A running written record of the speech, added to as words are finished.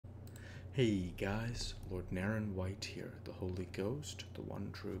Hey guys, Lord Naren White here, the Holy Ghost, the one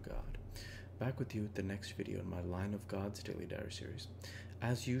true God. Back with you with the next video in my Line of God's Daily Diary series.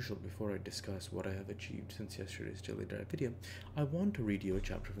 As usual, before I discuss what I have achieved since yesterday's Daily Diary video, I want to read you a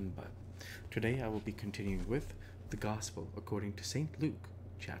chapter from the Bible. Today I will be continuing with the Gospel according to St. Luke,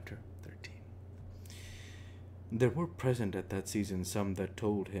 chapter 13. There were present at that season some that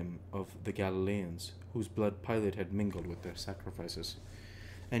told him of the Galileans, whose blood Pilate had mingled with their sacrifices.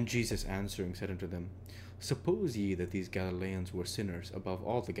 And Jesus answering said unto them, Suppose ye that these Galileans were sinners above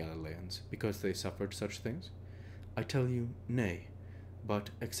all the Galileans, because they suffered such things? I tell you, nay, but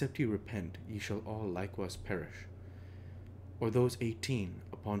except ye repent, ye shall all likewise perish. Or those 18,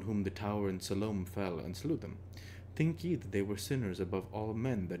 upon whom the tower in Siloam fell and slew them, think ye that they were sinners above all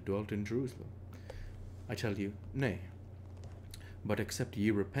men that dwelt in Jerusalem? I tell you, nay, but except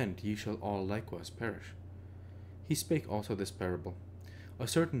ye repent, ye shall all likewise perish. He spake also this parable. A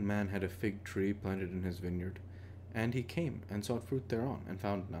certain man had a fig tree planted in his vineyard, and he came and sought fruit thereon, and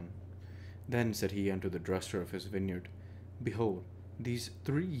found none. Then said he unto the dresser of his vineyard, Behold, these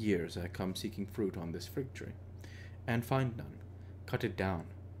 3 years I come seeking fruit on this fig tree, and find none. Cut it down.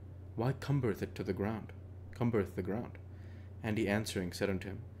 Why cumbereth it to the ground? Cumbereth the ground? And he answering said unto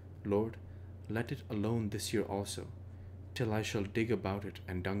him, Lord, let it alone this year also, till I shall dig about it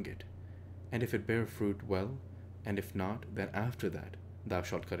and dung it. And if it bear fruit, well, and if not, then after that thou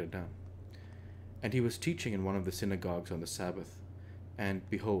shalt cut it down. And he was teaching in one of the synagogues on the Sabbath. And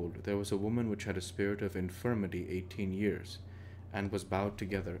behold, there was a woman which had a spirit of infirmity 18 years, and was bowed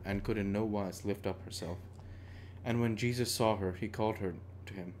together, and could in no wise lift up herself. And when Jesus saw her, he called her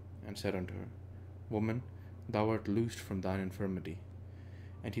to him, and said unto her, Woman, thou art loosed from thine infirmity.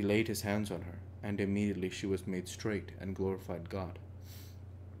 And he laid his hands on her, and immediately she was made straight, and glorified God.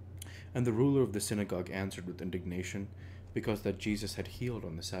 And the ruler of the synagogue answered with indignation, because that Jesus had healed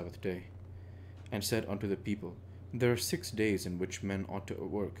on the Sabbath day, and said unto the people, There are 6 days in which men ought to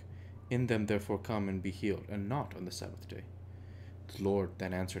work. In them therefore come and be healed, and not on the Sabbath day. The Lord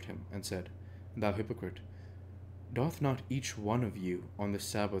then answered him, and said, Thou hypocrite, doth not each one of you on the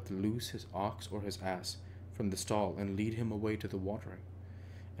Sabbath loose his ox or his ass from the stall, and lead him away to the watering?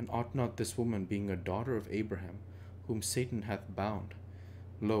 And ought not this woman, being a daughter of Abraham, whom Satan hath bound,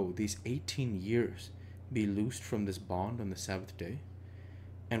 lo, these 18 years, be loosed from this bond on the Sabbath day?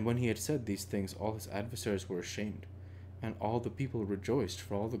 And when he had said these things, all his adversaries were ashamed, and all the people rejoiced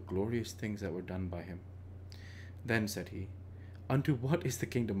for all the glorious things that were done by him. Then said he, Unto what is the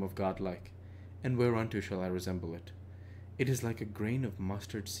kingdom of God like? And whereunto shall I resemble it? It is like a grain of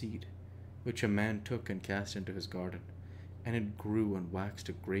mustard seed, which a man took and cast into his garden, and it grew and waxed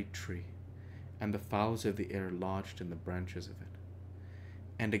a great tree, and the fowls of the air lodged in the branches of it.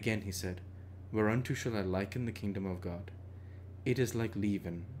 And again he said, Whereunto shall I liken the kingdom of God? It is like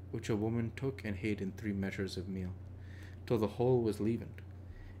leaven, which a woman took and hid in 3 measures of meal, till the whole was leavened.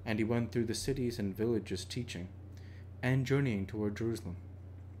 And he went through the cities and villages teaching, and journeying toward Jerusalem.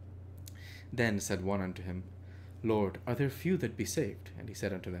 Then said one unto him, Lord, are there few that be saved? And he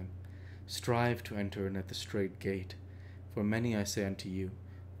said unto them, Strive to enter in at the strait gate, for many, I say unto you,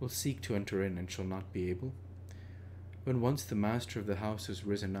 will seek to enter in, and shall not be able. When once the master of the house is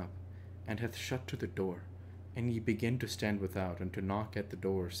risen up, and hath shut to the door, and ye begin to stand without, and to knock at the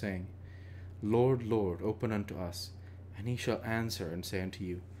door, saying, Lord, Lord, open unto us. And he shall answer and say unto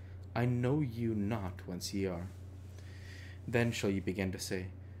you, I know you not whence ye are. Then shall ye begin to say,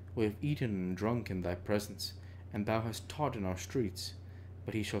 We have eaten and drunk in thy presence, and thou hast taught in our streets.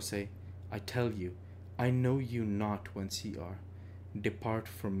 But he shall say, I tell you, I know you not whence ye are. Depart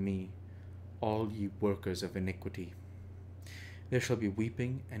from me, all ye workers of iniquity. There shall be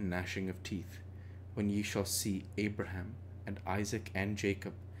weeping and gnashing of teeth, when ye shall see Abraham and Isaac and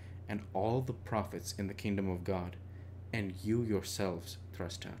Jacob and all the prophets in the kingdom of God, and you yourselves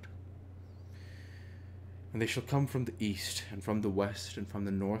thrust out. And they shall come from the east, and from the west, and from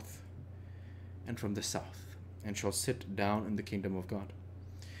the north, and from the south, and shall sit down in the kingdom of God.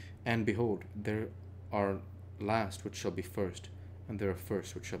 And behold, there are last which shall be first, and there are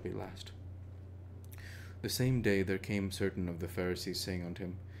first which shall be last. The same day there came certain of the Pharisees, saying unto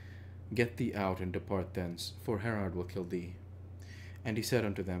him, Get thee out, and depart thence, for Herod will kill thee. And he said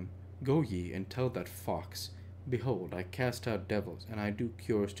unto them, Go ye, and tell that fox, Behold, I cast out devils, and I do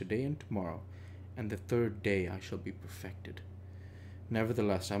cures today and tomorrow, and the 3rd day I shall be perfected.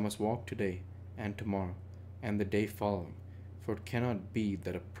 Nevertheless I must walk today, and tomorrow, and the day following, for it cannot be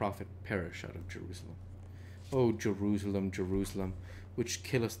that a prophet perish out of Jerusalem. O Jerusalem, Jerusalem, which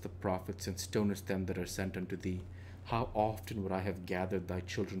killest the prophets, and stonest them that are sent unto thee, how often would I have gathered thy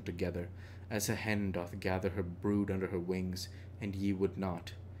children together, as a hen doth gather her brood under her wings, and ye would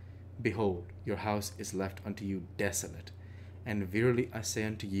not. Behold, your house is left unto you desolate. And verily I say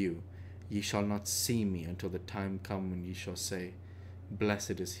unto you, ye shall not see me until the time come when ye shall say,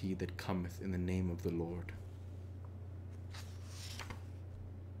 Blessed is he that cometh in the name of the Lord.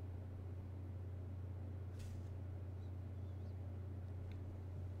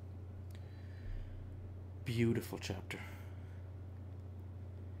 Beautiful chapter.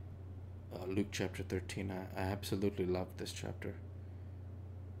 Luke chapter 13. I absolutely love this chapter.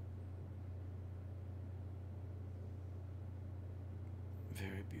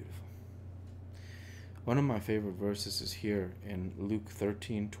 Very beautiful. One of my favorite verses is here in Luke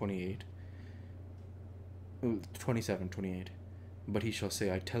 13:28, 27:28. But he shall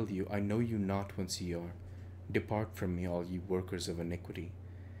say, I tell you, I know you not whence ye are. Depart from me, all ye workers of iniquity.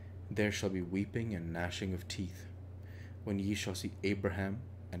 There shall be weeping and gnashing of teeth, when ye shall see Abraham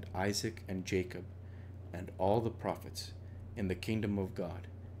and Isaac and Jacob and all the prophets in the kingdom of God,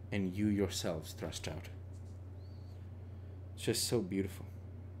 and you yourselves thrust out. It's just so beautiful.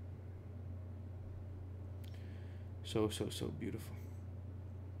 So beautiful.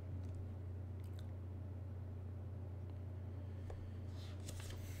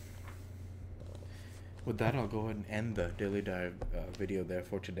 With that, I'll go ahead and end the Daily Dive video there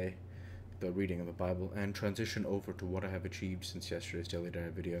for today, the reading of the Bible, and transition over to what I have achieved since yesterday's Daily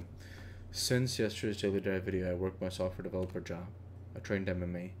Dive video. Since yesterday's Daily Dive video, I worked my software developer job, I trained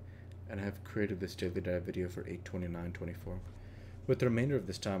MMA, and I have created this Daily Dive video for 8/29/24. With the remainder of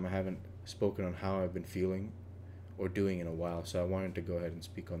this time, I haven't spoken on how I've been feeling or doing in a while, so I wanted to go ahead and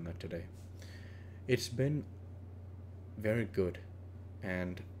speak on that today. It's been very good,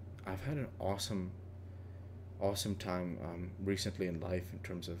 and I've had an awesome time recently in life in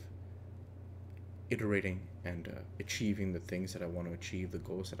terms of iterating and achieving the things that I want to achieve, the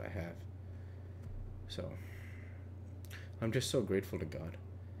goals that I have. So I'm just so grateful to God,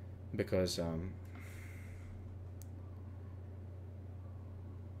 because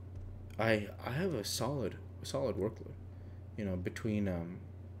I have a solid workload, between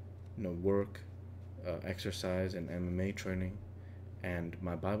work, exercise, and MMA training, and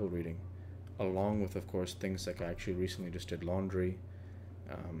my Bible reading, along with, of course, things like I actually recently just did laundry,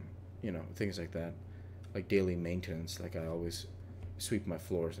 things like that, like daily maintenance, like I always sweep my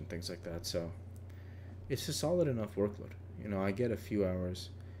floors and things like that. So it's a solid enough workload. I get a few hours.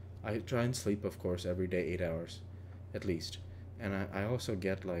 I try and sleep, of course, every day 8 hours at least, and I also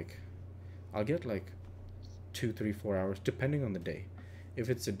get I'll get 2, 3, 4 hours depending on the day. If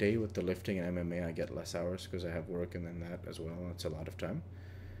it's a day with the lifting and MMA, I get less hours because I have work and then that as well. That's a lot of time.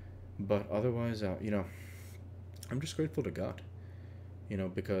 But otherwise, I'm just grateful to God,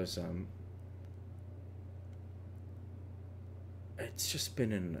 because it's just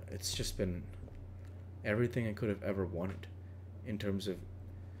been everything I could have ever wanted, in terms of,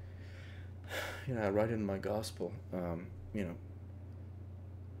 I write in my gospel,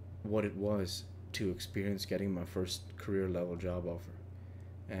 what it was to experience getting my first career level job offer,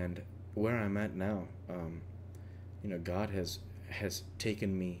 and where I'm at now. God has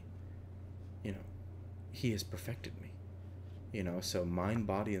taken me, he has perfected me, so mind,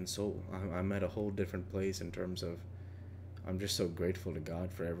 body, and soul. I'm at a whole different place in terms of, I'm just so grateful to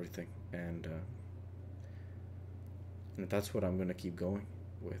God for everything, and that's what I'm going to keep going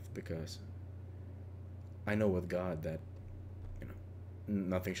with, because I know with God that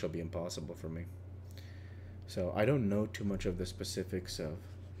nothing shall be impossible for me. So I don't know too much of the specifics of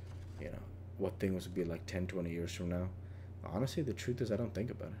what things would be like 10-20 years from now. Honestly, the truth is I don't think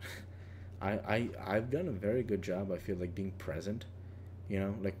about it. I've done a very good job, I feel like, being present.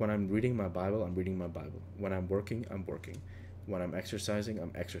 Like when I'm reading my Bible, I'm reading my Bible. When I'm working, I'm working. When I'm exercising,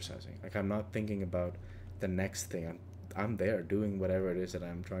 I'm exercising. Like, I'm not thinking about the next thing. I'm there doing whatever it is that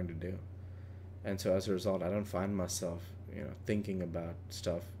I'm trying to do. And so as a result, I don't find myself, thinking about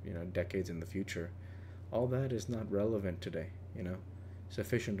stuff, decades in the future. All that is not relevant today,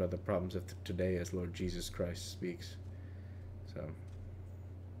 Sufficient are the problems of today, as Lord Jesus Christ speaks. So,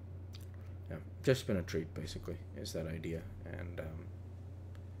 yeah, just been a treat, basically, is that idea. And,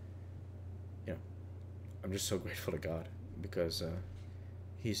 I'm just so grateful to God, because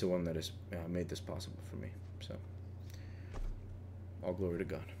he's the one that has made this possible for me. So, all glory to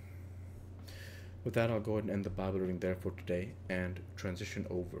God. With that, I'll go ahead and end the Bible reading there for today, and transition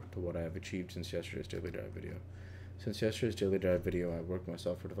over to what I have achieved since yesterday's Daily Dive video. Since yesterday's Daily Dive video, I worked my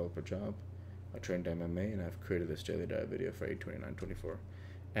software developer job, I trained MMA, and I've created this Daily Dive video for 8/29/24.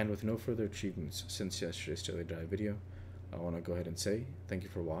 And with no further achievements since yesterday's Daily Dive video, I want to go ahead and say thank you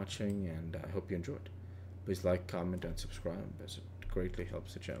for watching, and I hope you enjoyed. Please like, comment, and subscribe, as it greatly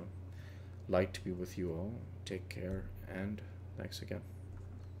helps the channel. Like to be with you all. Take care, and thanks again.